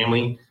according to her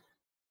family.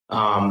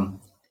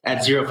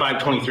 At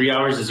 0523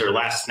 hours is her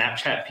last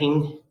Snapchat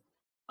ping.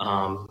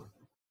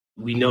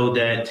 We know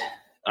that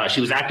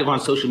she was active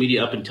on social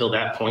media up until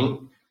that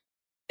point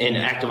and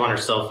active on her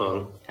cell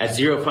phone. At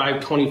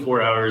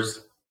 0524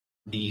 hours,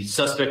 the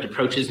suspect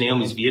approaches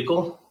Naomi's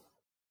vehicle.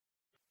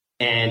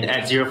 And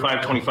at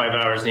 0525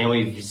 hours,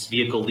 Naomi's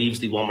vehicle leaves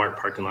the Walmart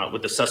parking lot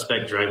with the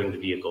suspect driving the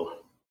vehicle.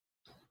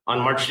 On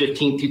March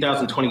 15,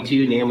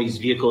 2022, Naomi's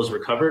vehicle is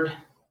recovered.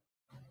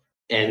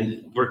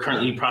 And we're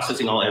currently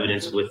processing all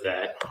evidence with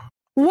that.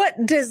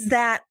 What does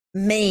that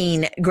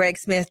mean, Greg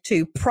Smith,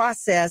 to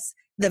process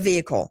the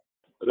vehicle?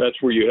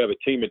 that's where you have a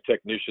team of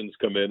technicians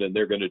come in, and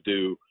they're going to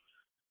do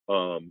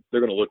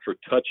they're going to look for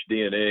touch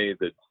DNA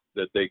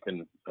that they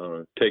can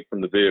take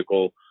from the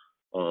vehicle.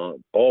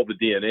 All the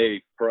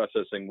DNA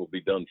processing will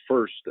be done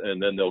first, and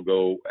then they'll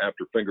go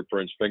after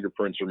fingerprints.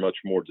 Fingerprints are much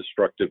more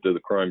destructive to the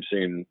crime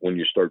scene when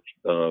you start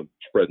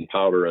spreading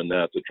powder and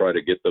that to try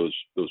to get those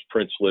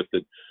prints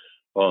lifted.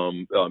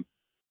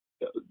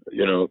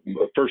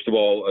 First of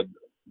all,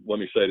 let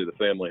me say to the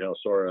family how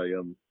sorry I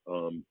am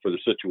for the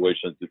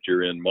situation that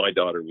you're in. My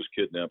daughter was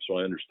kidnapped, so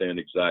I understand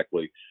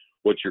exactly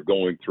what you're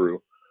going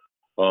through.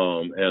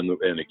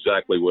 And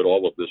exactly what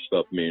all of this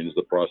stuff means,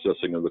 the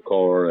processing of the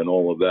car and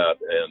all of that,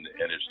 and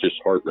it's just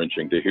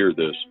heart-wrenching to hear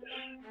this.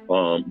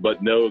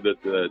 But know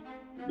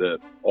that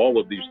all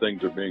of these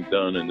things are being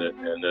done, and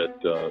that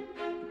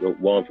the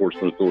law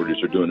enforcement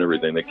authorities are doing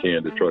everything they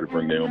can to try to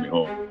bring Naomi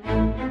home.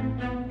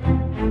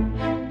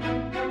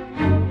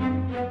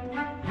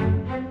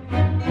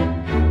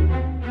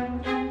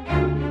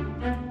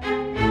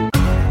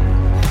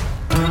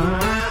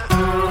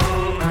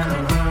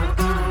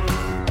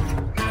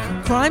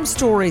 Crime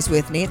Stories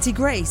with Nancy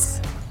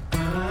Grace.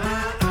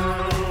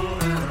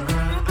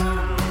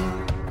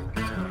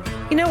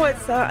 You know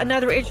what's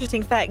another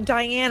interesting fact?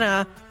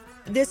 Diana,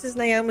 this is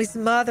Naomi's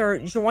mother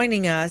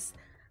joining us.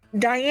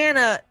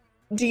 Diana,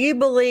 do you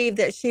believe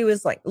that she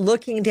was like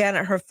looking down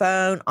at her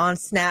phone on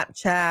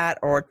Snapchat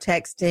or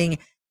texting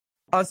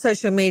on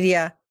social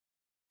media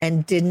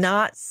and did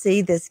not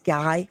see this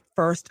guy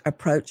first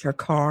approach her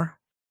car?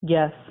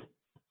 Yes,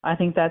 I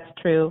think that's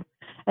true.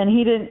 And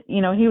he didn't,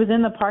 he was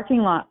in the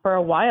parking lot for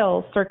a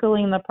while,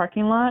 circling the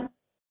parking lot,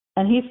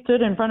 and he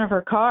stood in front of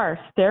her car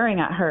staring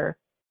at her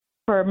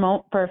for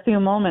a few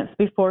moments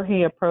before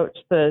he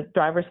approached the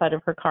driver's side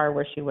of her car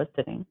where she was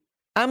sitting.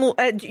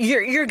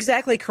 You're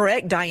exactly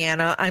correct,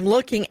 Diana. I'm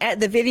looking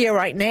at the video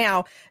right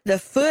now, the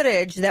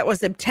footage that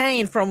was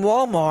obtained from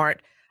Walmart,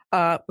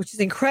 which is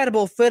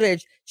incredible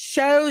footage,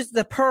 shows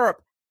the perp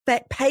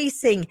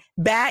pacing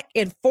back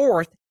and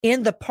forth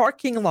in the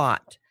parking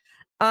lot.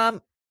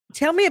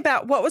 Tell me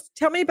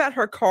about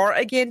her car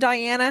again,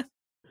 Diana.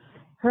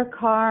 Her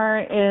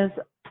car is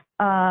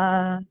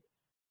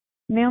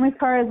Naomi's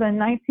car is a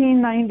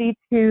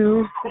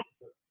 1992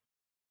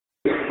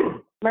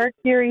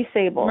 Mercury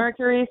Sable.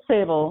 Mercury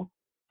Sable.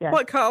 Yes.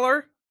 What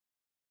color?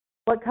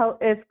 What color?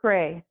 It's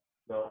gray.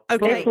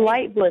 Okay. It's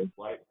light blue.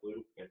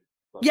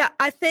 Yeah,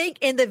 I think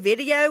in the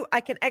video I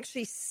can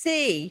actually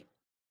see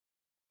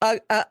a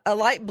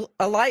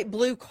light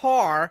blue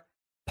car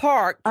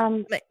parked.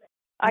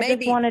 I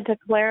just wanted to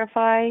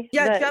clarify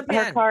that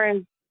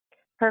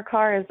her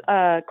car is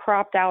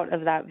cropped out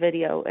of that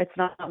video. It's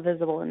not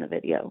visible in the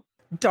video.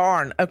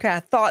 Darn. Okay, I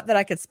thought that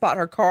I could spot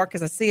her car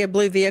because I see a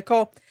blue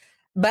vehicle,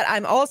 but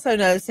I'm also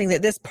noticing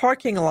that this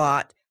parking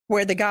lot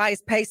where the guy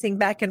is pacing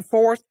back and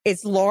forth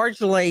is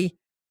largely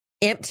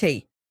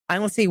empty. I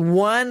only see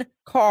one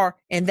car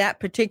in that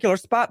particular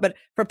spot, but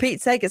for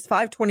Pete's sake, it's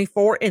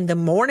 5:24 in the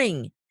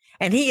morning.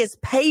 And he is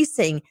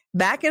pacing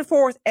back and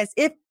forth as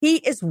if he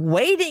is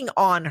waiting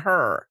on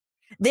her.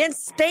 Then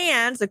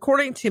stands,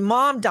 according to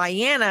Mom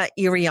Diana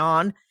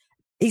Irion,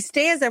 he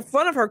stands in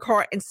front of her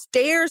car and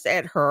stares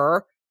at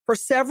her for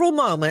several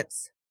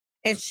moments.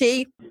 And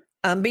she,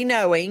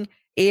 unbeknowing,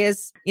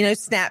 is,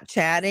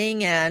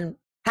 Snapchatting and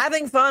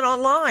having fun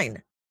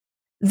online.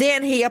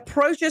 Then he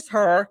approaches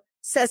her,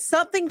 says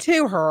something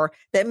to her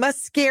that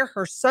must scare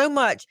her so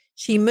much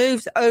she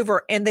moves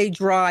over and they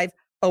drive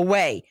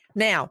away.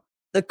 Now,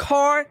 the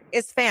car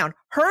is found.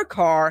 Her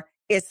car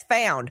is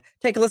found.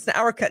 Take a listen to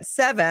Our Cut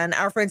 7,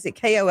 our friends at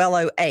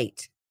KOLO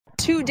 8.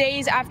 2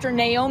 days after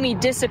Naomi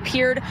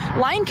disappeared,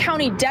 Lyon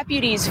County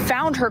deputies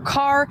found her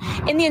car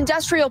in the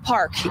industrial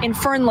park in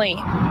Fernley.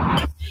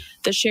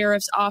 The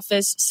sheriff's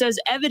office says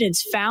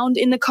evidence found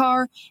in the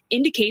car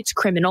indicates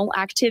criminal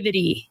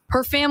activity.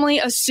 Her family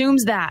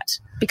assumes that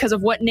because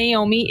of what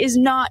Naomi is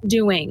not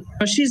doing.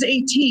 She's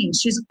 18.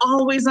 She's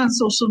always on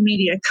social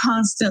media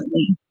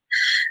constantly.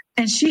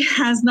 And she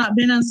has not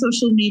been on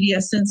social media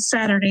since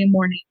Saturday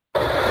morning.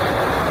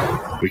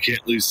 We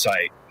can't lose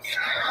sight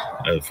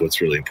of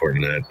what's really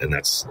important, and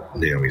that's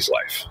Naomi's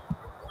life.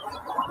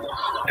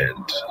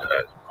 And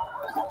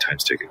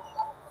time's ticking.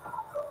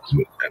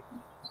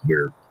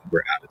 We're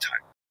out of time.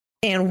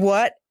 And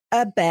what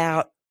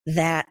about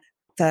that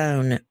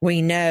phone?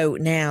 We know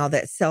now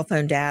that cell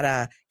phone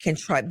data can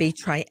be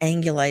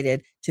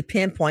triangulated to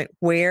pinpoint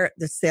where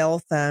the cell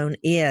phone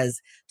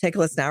is. Take a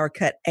listen to Our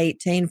Cut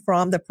 18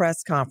 from the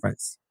press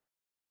conference.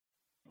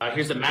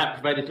 Here's a map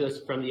provided to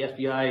us from the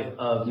FBI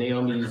of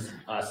Naomi's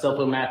cell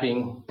phone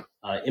mapping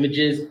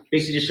images,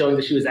 basically just showing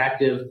that she was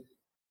active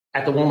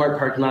at the Walmart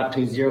parking lot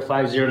between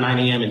 05:09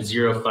 a.m. and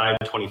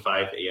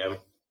 05:25 a.m.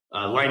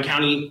 Lyon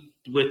County,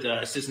 with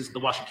assistance of the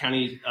Washington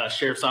County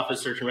Sheriff's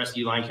Office Search and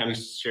Rescue, Lyon County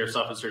Sheriff's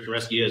Office Search and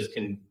Rescue has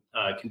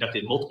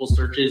conducted multiple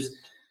searches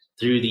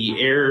through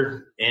the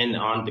air and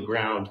on the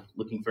ground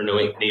looking for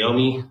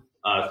Naomi.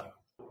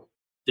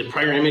 The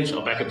prior image,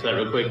 I'll back up to that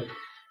real quick.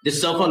 This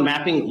cell phone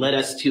mapping led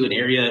us to an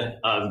area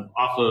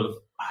off of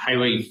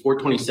Highway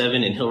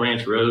 427 and Hill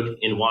Ranch Road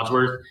in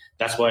Wadsworth.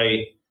 That's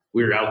why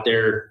We were out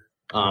there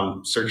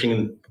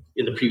searching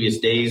in the previous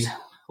days.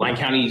 Lyon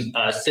County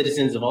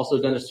citizens have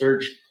also done a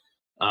search.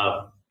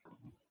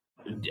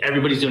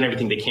 Everybody's doing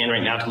everything they can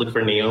right now to look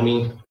for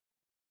Naomi.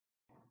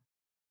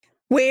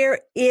 Where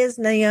is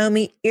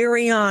Naomi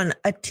Irion,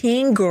 a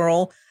teen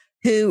girl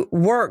who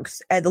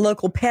works at the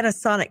local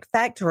Panasonic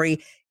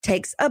factory,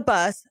 takes a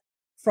bus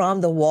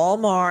from the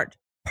Walmart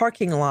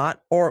parking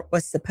lot, or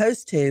was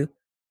supposed to,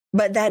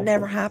 but that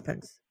never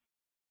happens.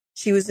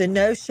 She was a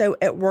no-show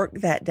at work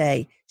that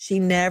day. She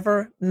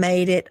never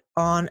made it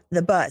on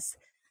the bus.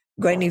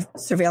 Grainy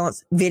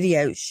surveillance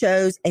video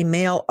shows a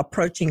male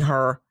approaching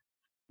her.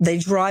 They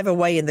drive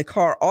away in the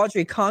car.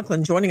 Audrey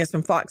Conklin joining us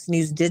from Fox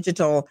News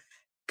Digital.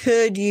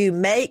 Could you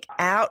make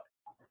out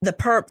the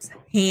perp's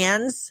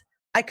hands?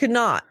 I could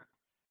not.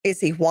 Is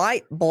he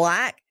white,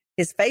 black?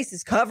 His face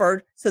is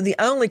covered, so the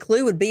only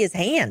clue would be his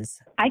hands.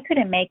 I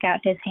couldn't make out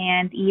his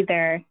hands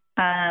either,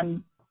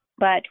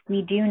 but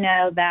we do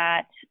know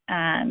that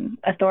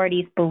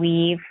authorities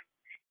believe,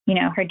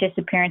 her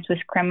disappearance was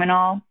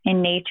criminal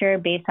in nature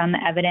based on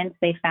the evidence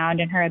they found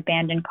in her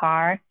abandoned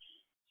car.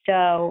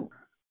 So,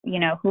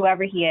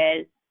 whoever he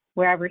is,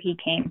 wherever he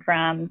came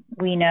from,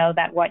 we know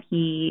that what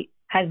he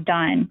has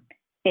done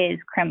is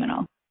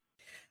criminal.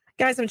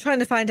 Guys, I'm trying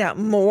to find out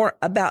more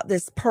about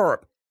this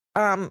perp.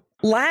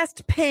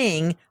 Last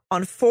ping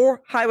on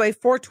Highway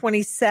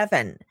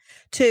 427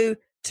 to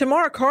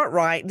Tamara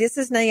Cartwright. This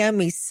is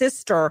Naomi's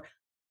sister.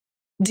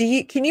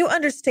 Can you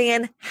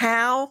understand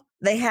how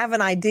they have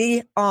an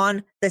ID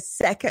on the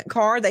second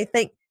car? They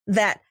think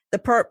that the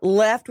perp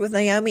left with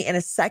Naomi in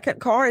a second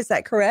car. Is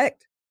that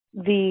correct?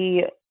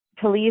 The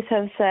police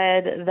have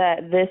said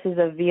that this is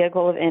a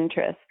vehicle of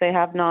interest. They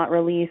have not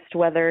released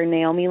whether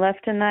Naomi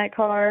left in that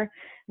car.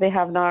 They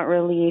have not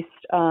released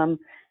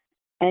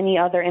any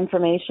other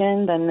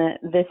information than that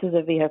this is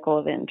a vehicle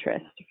of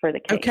interest for the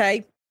case.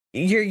 Okay,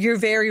 you're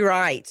very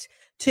right.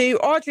 To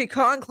Audrey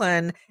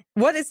Conklin,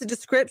 what is the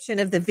description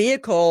of the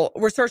vehicle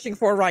we're searching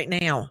for right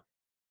now?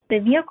 The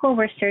vehicle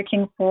we're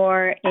searching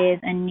for is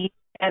a new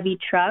Chevy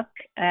truck.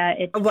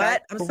 It's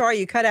what? I'm sorry,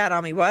 you cut out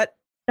on me. What?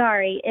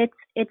 Sorry,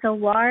 it's a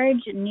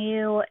large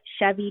new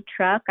Chevy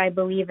truck. I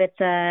believe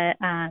it's a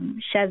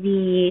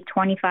Chevy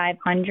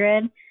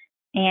 2500,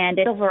 and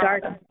it's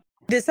dark.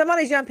 Did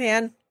somebody jump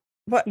in?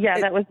 What? Yeah,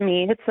 that was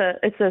me.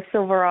 It's a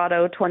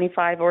Silverado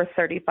 25 or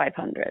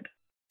 3500.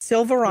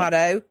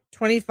 Silverado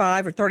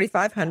 25 or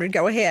 3500.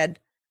 Go ahead,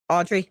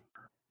 Audrey.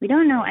 We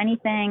don't know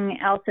anything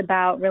else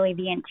about really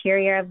the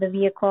interior of the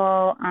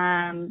vehicle.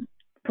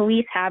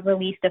 Police have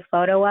released a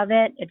photo of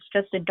it. It's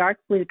just a dark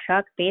blue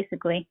truck,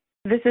 basically.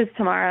 This is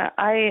Tamara.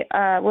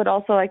 I would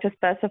also like to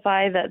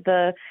specify that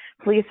the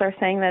police are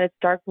saying that it's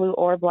dark blue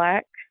or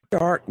black.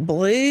 Dark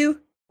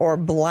blue or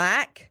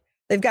black?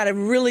 They've got a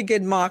really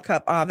good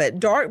mock-up of it.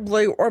 Dark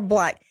blue or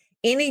black.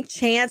 Any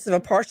chance of a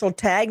partial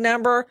tag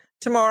number,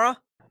 Tamara?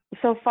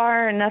 So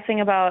far,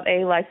 nothing about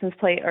a license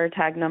plate or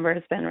tag number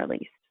has been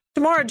released.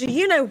 Tamara, do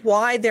you know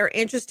why they're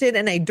interested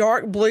in a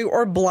dark blue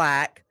or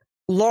black,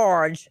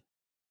 large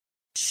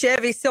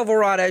Chevy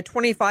Silverado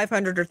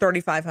 2500 or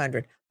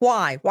 3500?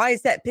 Why? Why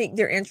has that piqued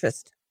their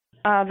interest?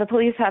 The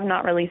police have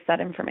not released that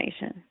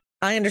information.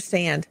 I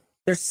understand.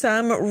 There's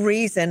some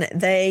reason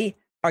they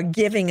are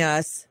giving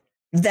us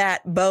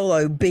that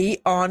bolo. Be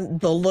on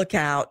the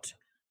lookout.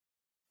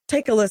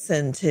 Take a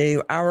listen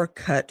to our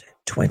Cut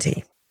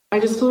 20. I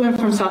just flew in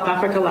from South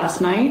Africa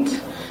last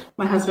night.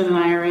 My husband and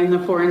I are in the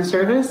Foreign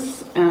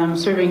Service,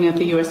 serving at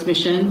the U.S.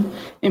 Mission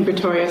in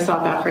Pretoria,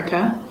 South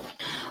Africa.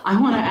 I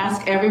want to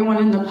ask everyone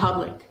in the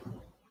public,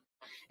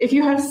 if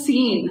you have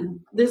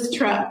seen this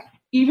truck,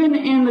 even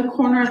in the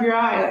corner of your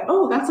eye, like,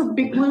 oh, that's a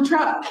big blue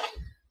truck,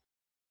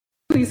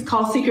 please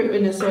call Secret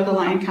Witness or the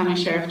Lyon County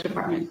Sheriff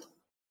Department.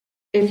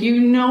 If you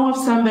know of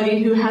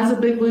somebody who has a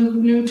big blue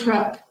new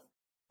truck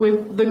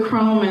with the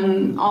chrome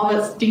and all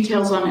that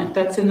details on it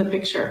that's in the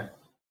picture,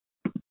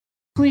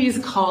 please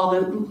call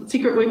the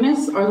Secret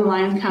Witness or the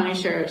Lyon County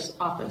Sheriff's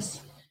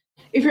Office.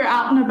 If you're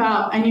out and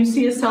about and you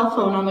see a cell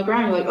phone on the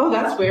ground, you're like, oh,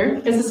 that's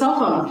weird. It's a cell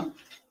phone.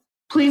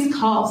 Please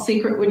call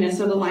Secret Witness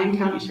or the Lyon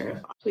County Sheriff,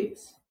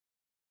 please.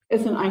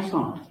 It's an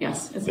iPhone.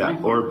 Yes, it's an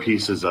iPhone. Or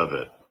pieces of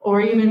it.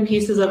 Or even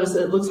pieces of it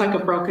that looks like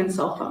a broken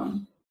cell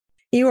phone.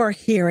 You are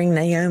hearing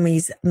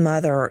Naomi's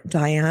mother,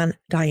 Diana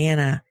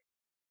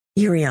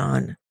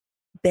Irion,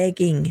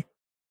 begging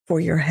for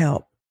your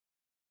help.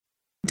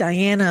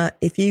 Diana,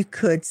 if you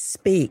could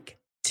speak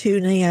to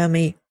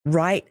Naomi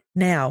right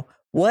now,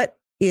 what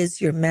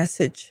is your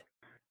message?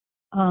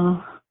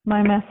 My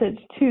message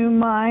to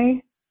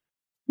my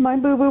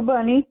boo-boo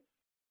bunny.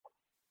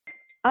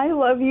 I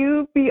love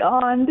you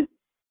beyond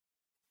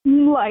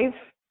life,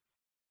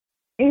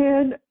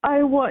 and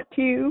I want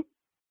you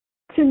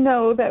to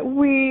know that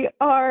we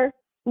are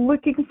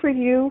looking for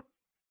you.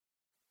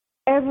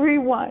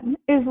 Everyone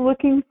is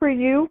looking for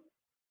you,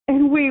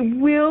 and we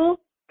will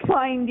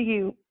find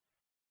you.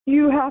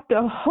 You have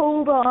to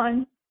hold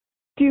on.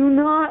 Do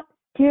not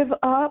give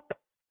up.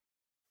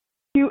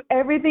 Do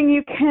everything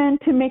you can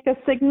to make a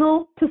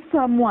signal to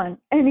someone,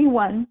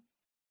 anyone.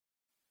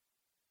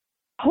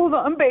 Hold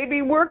on,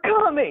 baby, we're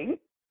coming.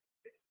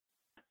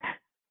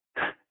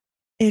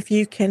 If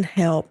you can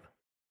help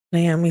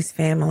Naomi's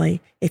family,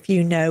 if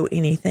you know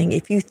anything,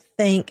 if you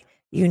think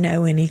you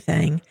know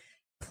anything,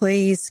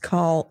 please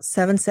call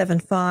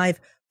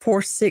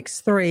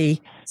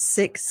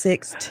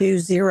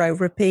 775-463-6620.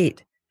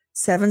 Repeat,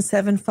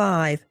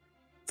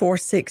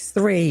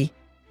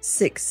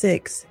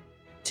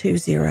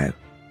 775-463-6620.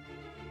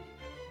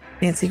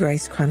 Nancy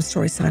Grace, Crime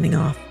Story, signing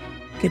off.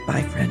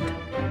 Goodbye, friend.